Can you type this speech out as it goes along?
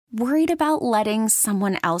Worried about letting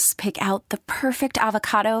someone else pick out the perfect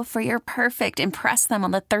avocado for your perfect impress them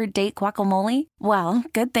on the third date guacamole? Well,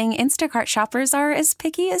 good thing Instacart shoppers are as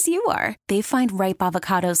picky as you are. They find ripe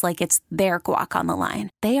avocados like it's their guac on the line.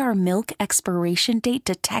 They are milk expiration date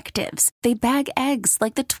detectives. They bag eggs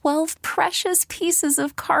like the 12 precious pieces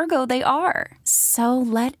of cargo they are. So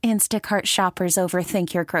let Instacart shoppers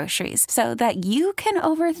overthink your groceries so that you can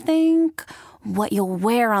overthink what you'll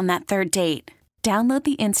wear on that third date. Download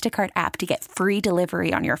the Instacart app to get free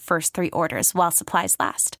delivery on your first 3 orders while supplies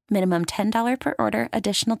last. Minimum $10 per order.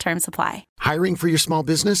 Additional terms apply. Hiring for your small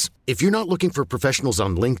business? If you're not looking for professionals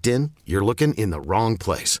on LinkedIn, you're looking in the wrong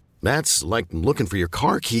place. That's like looking for your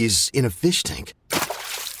car keys in a fish tank.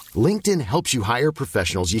 LinkedIn helps you hire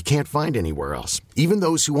professionals you can't find anywhere else, even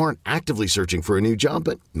those who aren't actively searching for a new job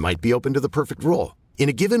but might be open to the perfect role. In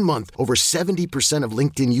a given month, over 70% of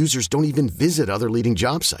LinkedIn users don't even visit other leading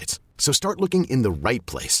job sites. So start looking in the right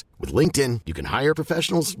place. With LinkedIn, you can hire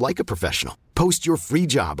professionals like a professional. Post your free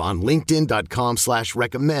job on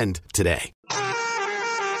linkedin.com/recommend today.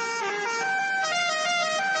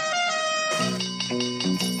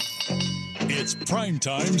 It's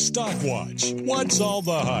primetime stock watch. What's all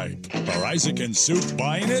the hype? Are Isaac and Soup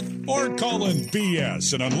buying it or calling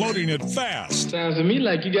BS and unloading it fast? Sounds to me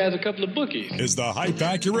like you guys are a couple of bookies. Is the hype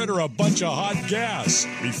accurate or a bunch of hot gas?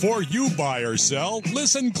 Before you buy or sell,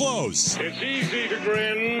 listen close. It's easy to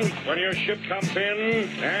grin when your ship comes in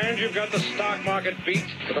and you've got the stock market beat.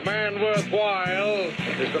 But the man worthwhile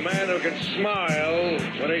is the man who can smile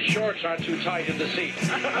when his shorts aren't too tight in the seat.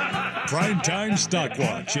 Primetime Stock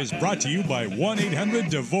Watch is brought to you by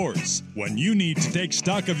 1-800-DIVORCE. When you need to take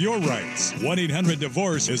stock of your rights,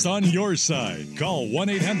 1-800-DIVORCE is on your side. Call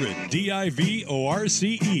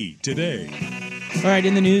 1-800-DIVORCE today. All right,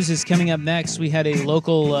 in the news is coming up next. We had a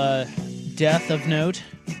local death of note.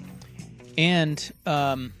 And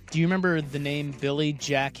do you remember the name Billy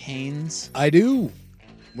Jack Haynes? I do.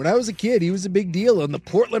 When I was a kid, he was a big deal on the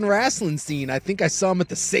Portland wrestling scene. I think I saw him at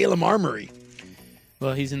the Salem Armory.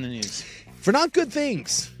 Well, he's in the news. For not good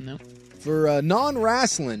things. No. For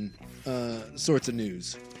non-wrestling sorts of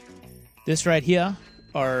news. This right here,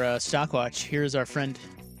 our Stock Watch, here's our friend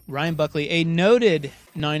Ryan Buckley, a noted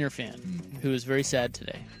Niner fan who is very sad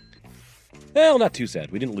today. Well, not too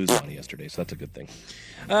sad. We didn't lose money yesterday, so that's a good thing.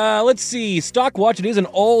 Let's see. Stock Watch. It is an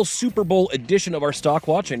all Super Bowl edition of our Stock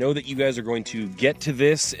Watch. I know that you guys are going to get to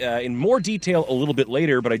this in more detail a little bit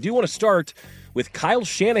later, but I do want to start with Kyle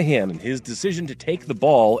Shanahan and his decision to take the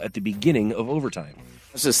ball at the beginning of overtime.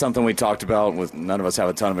 This is something we talked about. With none of us have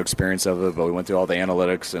a ton of experience of it, but we went through all the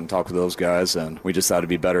analytics and talked with those guys, and we just thought it'd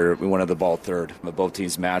be better. We wanted the ball third. But both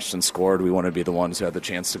teams matched and scored. We wanted to be the ones who had the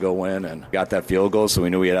chance to go win, and got that field goal, so we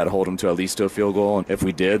knew we had to hold them to at least to a field goal. And if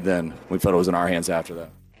we did, then we felt it was in our hands after that.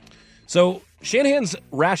 So Shanahan's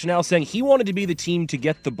rationale saying he wanted to be the team to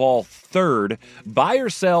get the ball third. Buy or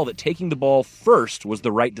sell that taking the ball first was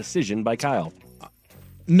the right decision by Kyle?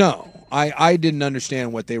 No, I didn't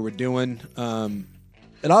understand what they were doing.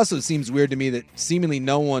 It also seems weird to me that seemingly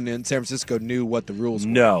no one in San Francisco knew what the rules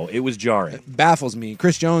were. No, it was jarring. It baffles me.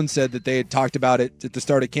 Chris Jones said that they had talked about it at the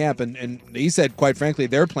start of camp, and he said, quite frankly,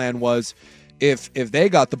 their plan was if they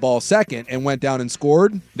got the ball second and went down and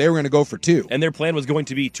scored, they were going to go for 2. And their plan was going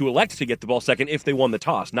to be to elect to get the ball second if they won the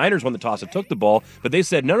toss. Niners won the toss and took the ball, but they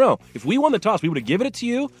said, no, if we won the toss, we would have given it to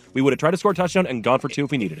you, we would have tried to score a touchdown and gone for 2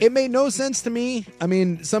 if we needed it. It made no sense to me. I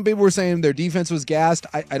mean, some people were saying their defense was gassed.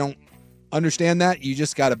 I don't understand that. You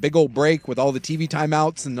just got a big old break with all the TV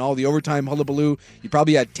timeouts and all the overtime hullabaloo. You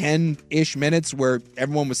probably had 10-ish minutes where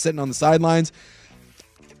everyone was sitting on the sidelines.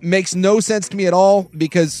 Makes no sense to me at all,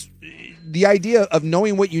 because the idea of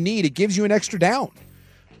knowing what you need, it gives you an extra down.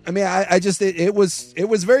 I mean, it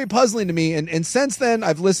was very puzzling to me. And since then,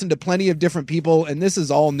 I've listened to plenty of different people, and this is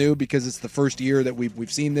all new because it's the first year that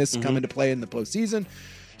we've seen this come into play in the postseason.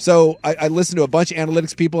 So I listened to a bunch of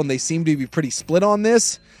analytics people, and they seem to be pretty split on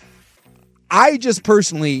this. I just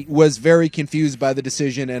personally was very confused by the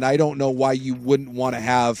decision, and I don't know why you wouldn't want to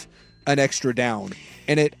have an extra down.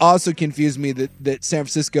 And it also confused me that San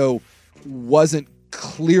Francisco wasn't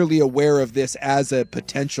clearly aware of this as a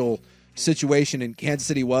potential situation, and Kansas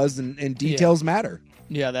City was, and details matter.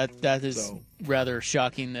 Yeah, that is rather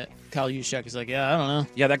shocking that Kyle Juszczyk is like, I don't know.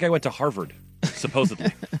 Yeah, that guy went to Harvard,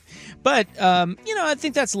 supposedly. But, I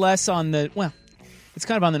think that's less on it's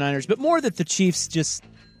kind of on the Niners, but more that the Chiefs just,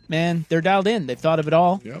 man, they're dialed in. They've thought of it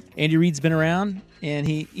all. Yep. Andy Reid's been around, and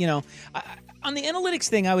he, on the analytics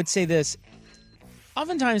thing, I would say this.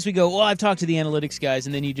 Oftentimes we go, I've talked to the analytics guys,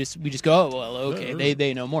 and then we just go, okay,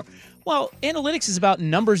 they know more. Well, analytics is about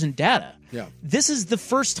numbers and data. Yeah. This is the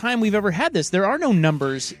first time we've ever had this. There are no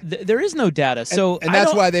numbers. There is no data. So and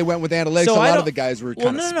that's why they went with analytics. So a lot of the guys were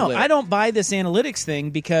kind of split. No. I don't buy this analytics thing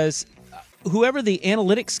because whoever the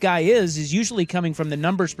analytics guy is usually coming from the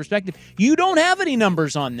numbers perspective. You don't have any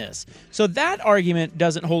numbers on this. So that argument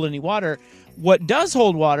doesn't hold any water. What does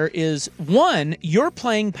hold water is, one, you're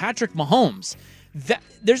playing Patrick Mahomes.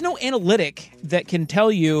 There's no analytic that can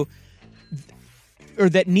tell you or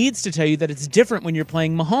that needs to tell you that it's different when you're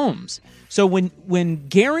playing Mahomes. So when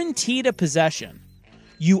guaranteed a possession,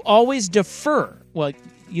 you always defer. Well,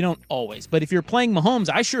 you don't always, but if you're playing Mahomes,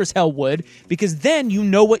 I sure as hell would, because then you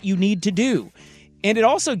know what you need to do. And it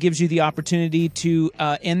also gives you the opportunity to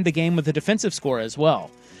end the game with a defensive score as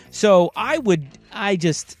well. So I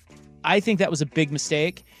think that was a big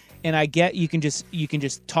mistake. And I get you can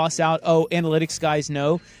just toss out, analytics guys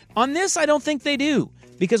know. On this, I don't think they do,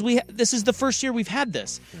 because this is the first year we've had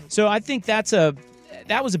this. So I think that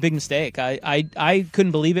was a big mistake. I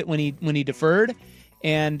couldn't believe it when he deferred,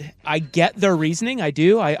 and I get their reasoning. I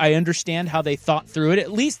do. I understand how they thought through it.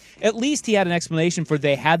 At least he had an explanation for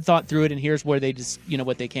they had thought through it, and here's where they just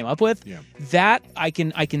what they came up with. Yeah. That I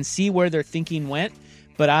can see where their thinking went.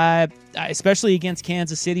 But I especially against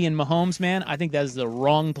Kansas City and Mahomes, man, I think that is the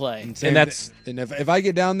wrong play. And if I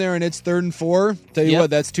get down there and it's 3rd and 4, tell you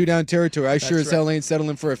what, that's 2 down territory. I sure as hell ain't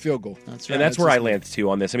settling for a field goal. That's right. And that's where I land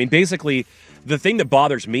too on this. I mean, basically, the thing that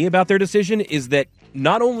bothers me about their decision is that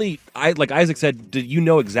not only, like Isaac said, do you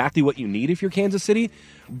know exactly what you need if you're Kansas City?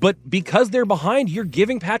 But because they're behind, you're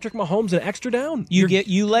giving Patrick Mahomes an extra down.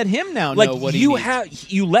 You let him now know what he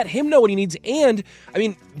needs. You let him know what he needs. And I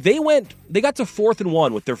mean, they got to 4th and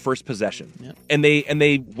 1 with their first possession, and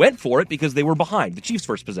they went for it because they were behind. The Chiefs'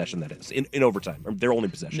 first possession, that is, in overtime, or their only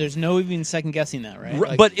possession. There's no even second guessing that,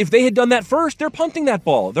 right? But if they had done that first, they're punting that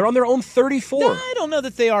ball. They're on their own 34. No, I don't know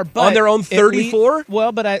that they are. But on their own 34.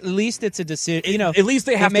 Well, but at least it's a decision. At least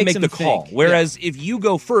they have to make the call. Whereas if you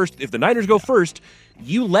go first, if the Niners go first,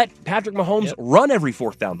 you let Patrick Mahomes run every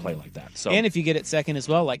 4th down play like that. So, and if you get it second as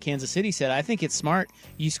well, like Kansas City said, I think it's smart.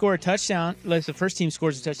 You score a touchdown, like the first team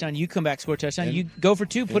scores a touchdown, you come back, score a touchdown, you go for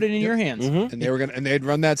 2, put it in your hands. Mm-hmm. And they'd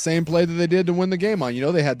run that same play that they did to win the game on.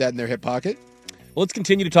 They had that in their hip pocket. Well, let's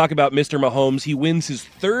continue to talk about Mr. Mahomes. He wins his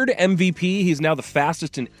 3rd MVP. He's now the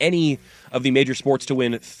fastest in any of the major sports to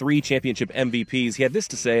win 3 championship MVPs. He had this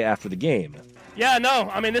to say after the game. Yeah, no,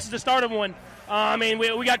 I mean, this is the start of one.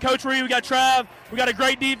 We got Coach Reed, we got Trav, we got a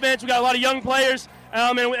great defense, we got a lot of young players.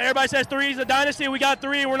 And everybody says 3 is a dynasty. We got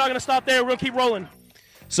 3, and we're not going to stop there. We're going to keep rolling.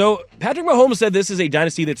 So Patrick Mahomes said this is a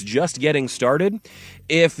dynasty that's just getting started.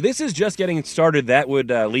 If this is just getting started, that would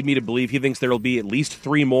lead me to believe he thinks there will be at least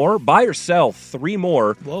 3 more. Buy or sell 3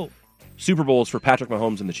 more Super Bowls for Patrick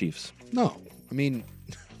Mahomes and the Chiefs. No. I mean,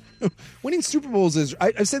 winning Super Bowls is,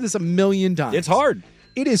 I've said this a million times. It's hard.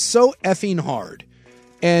 It is so effing hard.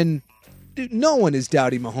 And no one is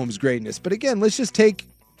doubting Mahomes' greatness. But again, let's just take,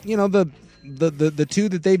 the 2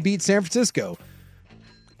 that they beat San Francisco.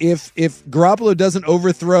 If Garoppolo doesn't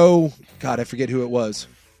overthrow, God, I forget who it was.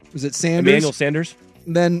 Was it Sanders? Emmanuel Sanders.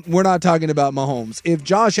 Then we're not talking about Mahomes. If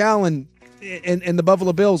Josh Allen and the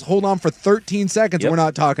Buffalo Bills hold on for 13 seconds, we're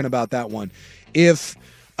not talking about that one. If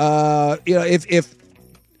if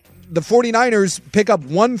the 49ers pick up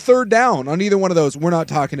 1 3rd down on either one of those, we're not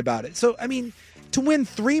talking about it. So, I mean, to win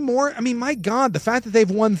 3 more, my God, the fact that they've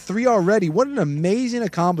won 3 already, what an amazing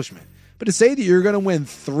accomplishment. But to say that you're going to win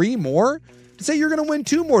 3 more, to say you're going to win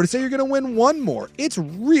 2 more, to say you're going to win 1 more, it's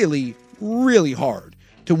really, really hard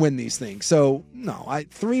to win these things. So, no,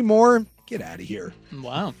 3 more, get out of here.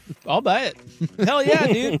 Wow. I'll buy it. Hell yeah,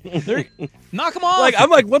 dude. Knock them off. I'm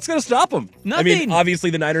like, what's going to stop them? Nothing. I mean, obviously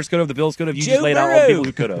the Niners could have, the Bills could have. You just laid out all the people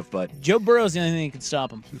who could have. But Joe Burrow's the only thing that can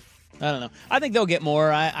stop them. I don't know. I think they'll get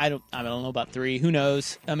more. I don't know about 3. Who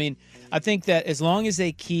knows? I mean, I think that as long as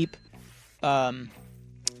they keep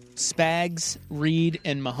Spags, Reed,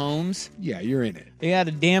 and Mahomes, you're in it. They got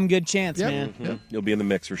a damn good chance, man. Mm-hmm. Yep. You'll be in the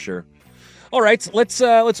mix for sure. All right,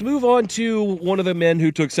 let's move on to one of the men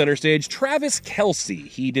who took center stage, Travis Kelce.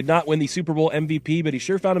 He did not win the Super Bowl MVP, but he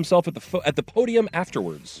sure found himself at the podium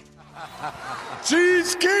afterwards.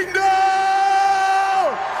 Cheese Kingdom!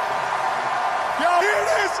 Y'all hear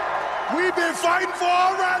this? We've been fighting for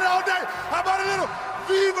all right all day. How about a little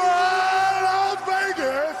Viva Las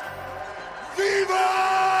Vegas?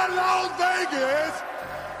 Viva Las Vegas!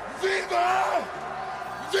 Viva!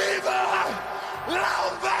 Viva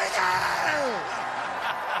Las Vegas!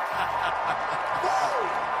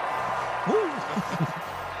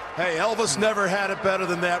 Hey, Elvis never had it better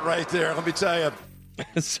than that right there, let me tell you.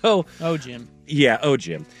 So, Jim. Yeah,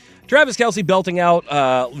 Jim. Travis Kelce belting out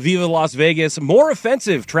Viva Las Vegas. More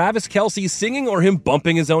offensive, Travis Kelce singing or him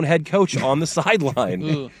bumping his own head coach on the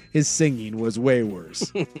sideline? His singing was way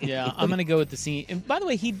worse. Yeah, I'm going to go with the scene. And by the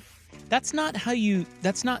way, that's not how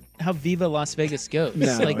Viva Las Vegas goes.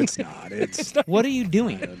 No, it's not. It's what are you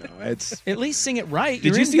doing? I don't know. It's at least sing it right.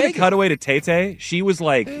 Did you see the cutaway to Tay? She was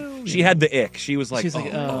like, she had the ick. She was like,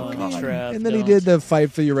 oh God. Trav, and then he did the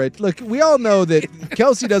fight for your right. Look, we all know that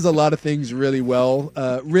Kelce does a lot of things really well.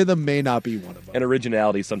 Rhythm may not be one of them. And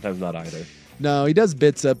originality sometimes not either. No, he does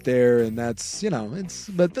bits up there, and that's, it's,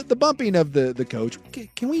 but the bumping of the coach,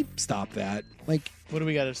 can we stop that? Like, what do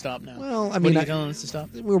we got to stop now? Well, I mean, what are you telling us to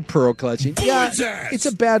stop? We're pearl clutching. Yeah, it's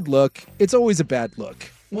a bad look. It's always a bad look.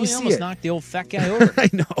 Well, he almost knocked the old fat guy over. I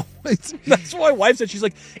know. That's why my wife said, she's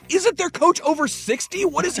like, isn't their coach over 60?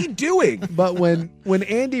 What is he doing? But when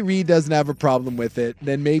Andy Reid doesn't have a problem with it,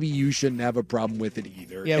 then maybe you shouldn't have a problem with it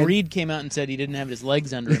either. Yeah, Reid came out and said he didn't have his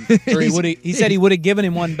legs under him. Or he said he would have given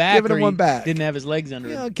him one back. Didn't have his legs under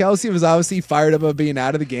him. Kelce was obviously fired up about being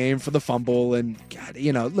out of the game for the fumble. And, God,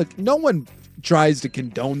 look, no one tries to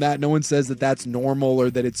condone that. No one says that that's normal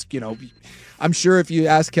or that it's, I'm sure if you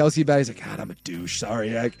ask Kelce about it, he's like, God, I'm a douche.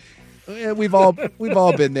 Sorry. We've all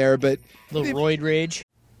been there, but little roid rage.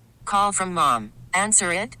 Call from mom.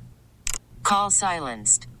 Answer it. Call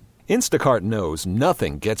silenced. Instacart knows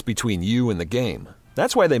nothing gets between you and the game.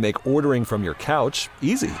 That's why they make ordering from your couch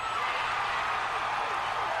easy.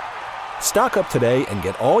 Stock up today and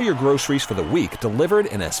get all your groceries for the week delivered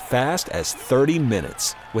in as fast as 30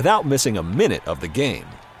 minutes without missing a minute of the game.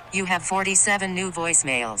 You have 47 new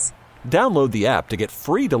voicemails. Download the app to get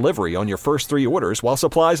free delivery on your first 3 orders while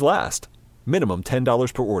supplies last. Minimum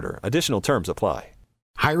 $10 per order. Additional terms apply.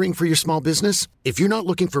 Hiring for your small business? If you're not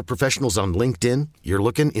looking for professionals on LinkedIn, you're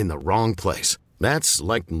looking in the wrong place. That's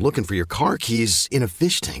like looking for your car keys in a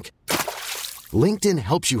fish tank. LinkedIn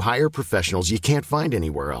helps you hire professionals you can't find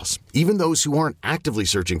anywhere else, even those who aren't actively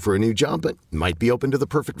searching for a new job but might be open to the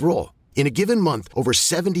perfect role. In a given month, over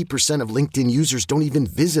 70% of LinkedIn users don't even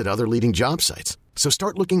visit other leading job sites. So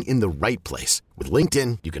start looking in the right place. With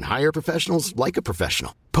LinkedIn, you can hire professionals like a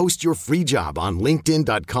professional. Post your free job on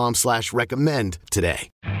linkedin.com/recommend today.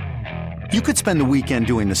 You could spend the weekend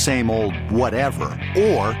doing the same old whatever,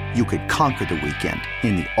 or you could conquer the weekend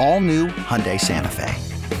in the all-new Hyundai Santa Fe.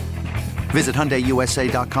 Visit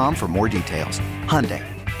HyundaiUSA.com for more details. Hyundai,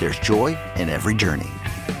 there's joy in every journey.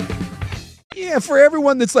 Yeah, for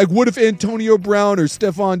everyone that's like, what if Antonio Brown or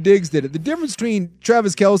Stephon Diggs did it? The difference between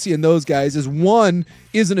Travis Kelce and those guys is one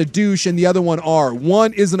isn't a douche and the other one are.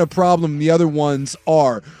 One isn't a problem, the other ones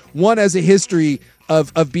are. One has a history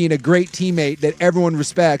of being a great teammate that everyone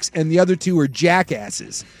respects, and the other two are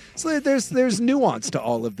jackasses. So there's nuance to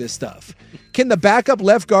all of this stuff. Can the backup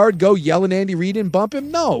left guard go yell at Andy Reid and bump him?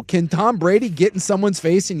 No. Can Tom Brady get in someone's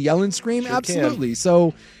face and yell and scream? Sure Absolutely. Can.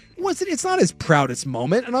 So it's not his proudest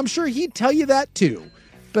moment, and I'm sure he'd tell you that too.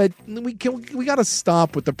 But we got to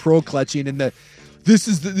stop with the pro clutching and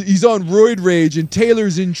he's on roid rage and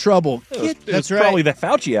Taylor's in trouble. That's probably the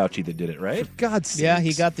Fauci ouchie that did it, right? For God's sake. Yeah,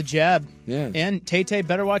 he got the jab. Yeah. And Tay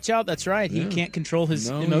better watch out. That's right. He can't control his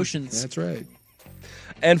emotions. That's right.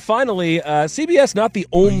 And finally, CBS, not the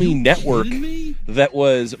only network that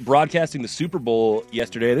was broadcasting the Super Bowl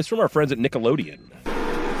yesterday. This is from our friends at Nickelodeon.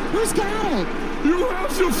 Who's got it? You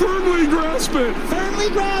have to firmly grasp it. Firmly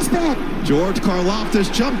grasp it. George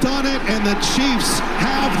Karlaftis jumped on it, and the Chiefs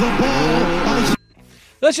have the ball.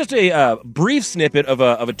 That's just a brief snippet of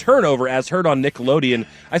a turnover as heard on Nickelodeon.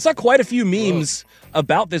 I saw quite a few memes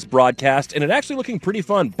about this broadcast, and it actually looking pretty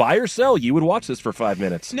fun. Buy or sell, you would watch this for 5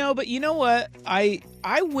 minutes. No, but you know what? I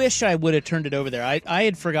wish I would have turned it over there. I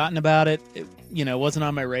had forgotten about it. It wasn't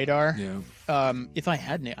on my radar. Yeah. If I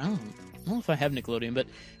had, I don't know if I have Nickelodeon, but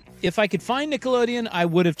if I could find Nickelodeon, I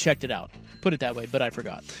would have checked it out. Put it that way, but I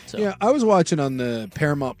forgot. So. Yeah, I was watching on the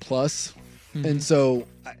Paramount Plus, and so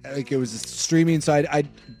it was a streaming site. I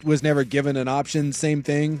was never given an option. Same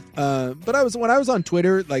thing. But when I was on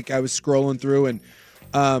Twitter, like I was scrolling through, and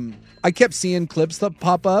I kept seeing clips that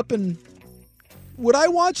pop up. And would I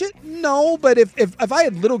watch it? No. But if I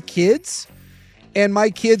had little kids, and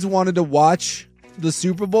my kids wanted to watch the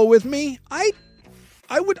Super Bowl with me, I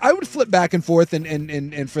would flip back and forth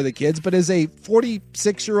and for the kids, but as a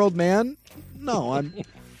 46-year-old man, no,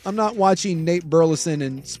 I'm not watching Nate Burleson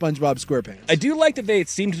and SpongeBob SquarePants. I do like that they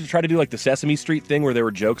seemed to try to do like the Sesame Street thing where there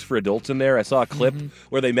were jokes for adults in there. I saw a clip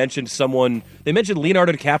where they mentioned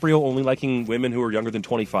Leonardo DiCaprio only liking women who are younger than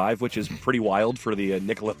 25, which is pretty wild for the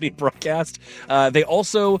Nickelodeon broadcast. They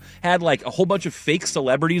also had like a whole bunch of fake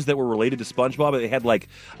celebrities that were related to SpongeBob. They had like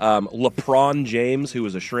LeBron James, who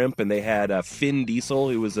was a shrimp, and they had Finn Diesel,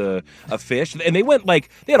 who was a fish. And they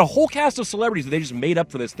had a whole cast of celebrities that they just made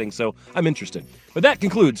up for this thing, so I'm interested. But that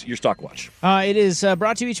concludes your Stock Watch. It is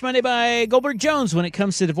brought to you each Monday by Goldberg Jones. When it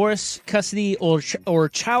comes to divorce, custody, or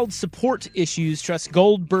child support issues, trust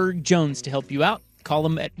Goldberg Jones to help you out. Call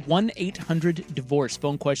them at 1-800-DIVORCE.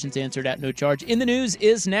 Phone questions answered at no charge. In the News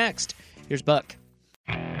is next. Here's Buck.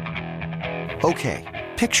 Okay,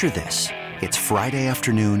 picture this. It's Friday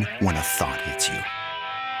afternoon when a thought hits you.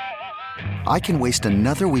 I can waste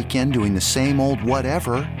another weekend doing the same old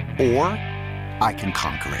whatever, or I can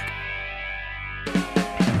conquer it.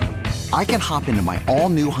 I can hop into my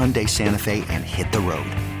all-new Hyundai Santa Fe and hit the road.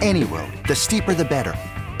 Any road. The steeper, the better.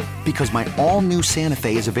 Because my all-new Santa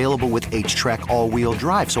Fe is available with H-Track all-wheel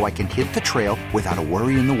drive, so I can hit the trail without a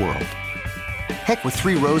worry in the world. Heck, with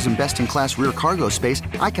 3 rows and best-in-class rear cargo space,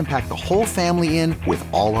 I can pack the whole family in with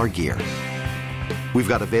all our gear. We've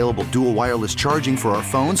got available dual wireless charging for our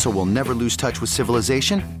phones, so we'll never lose touch with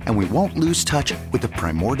civilization, and we won't lose touch with the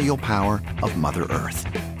primordial power of Mother Earth.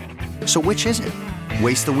 So which is it?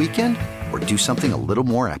 Waste the weekend or do something a little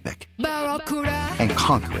more epic? And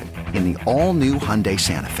conquer it in the all-new Hyundai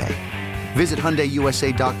Santa Fe. Visit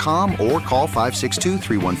HyundaiUSA.com or call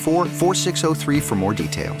 562-314-4603 for more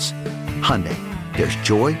details. Hyundai, there's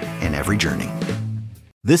joy in every journey.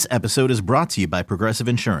 This episode is brought to you by Progressive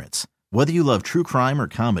Insurance. Whether you love true crime or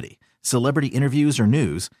comedy, celebrity interviews or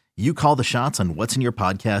news, you call the shots on what's in your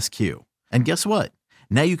podcast queue. And guess what?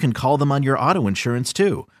 Now you can call them on your auto insurance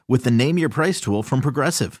too with the Name Your Price tool from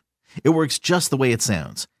Progressive. It works just the way it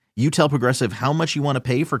sounds. You tell Progressive how much you want to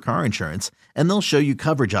pay for car insurance, and they'll show you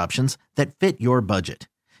coverage options that fit your budget.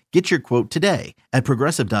 Get your quote today at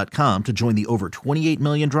Progressive.com to join the over 28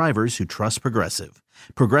 million drivers who trust Progressive.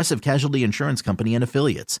 Progressive Casualty Insurance Company and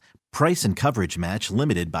Affiliates. Price and coverage match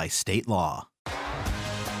limited by state law.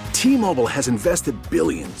 T-Mobile has invested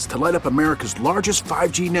billions to light up America's largest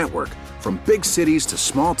 5G network, from big cities to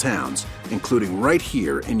small towns, including right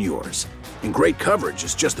here in yours. And great coverage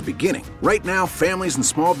is just the beginning. Right now, families and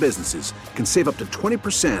small businesses can save up to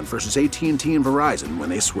 20% versus AT&T and Verizon when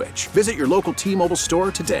they switch. Visit your local T-Mobile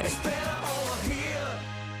store today.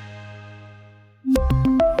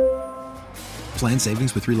 Plan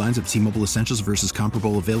savings with 3 lines of T-Mobile Essentials versus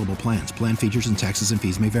comparable available plans. Plan features and taxes and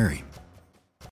fees may vary.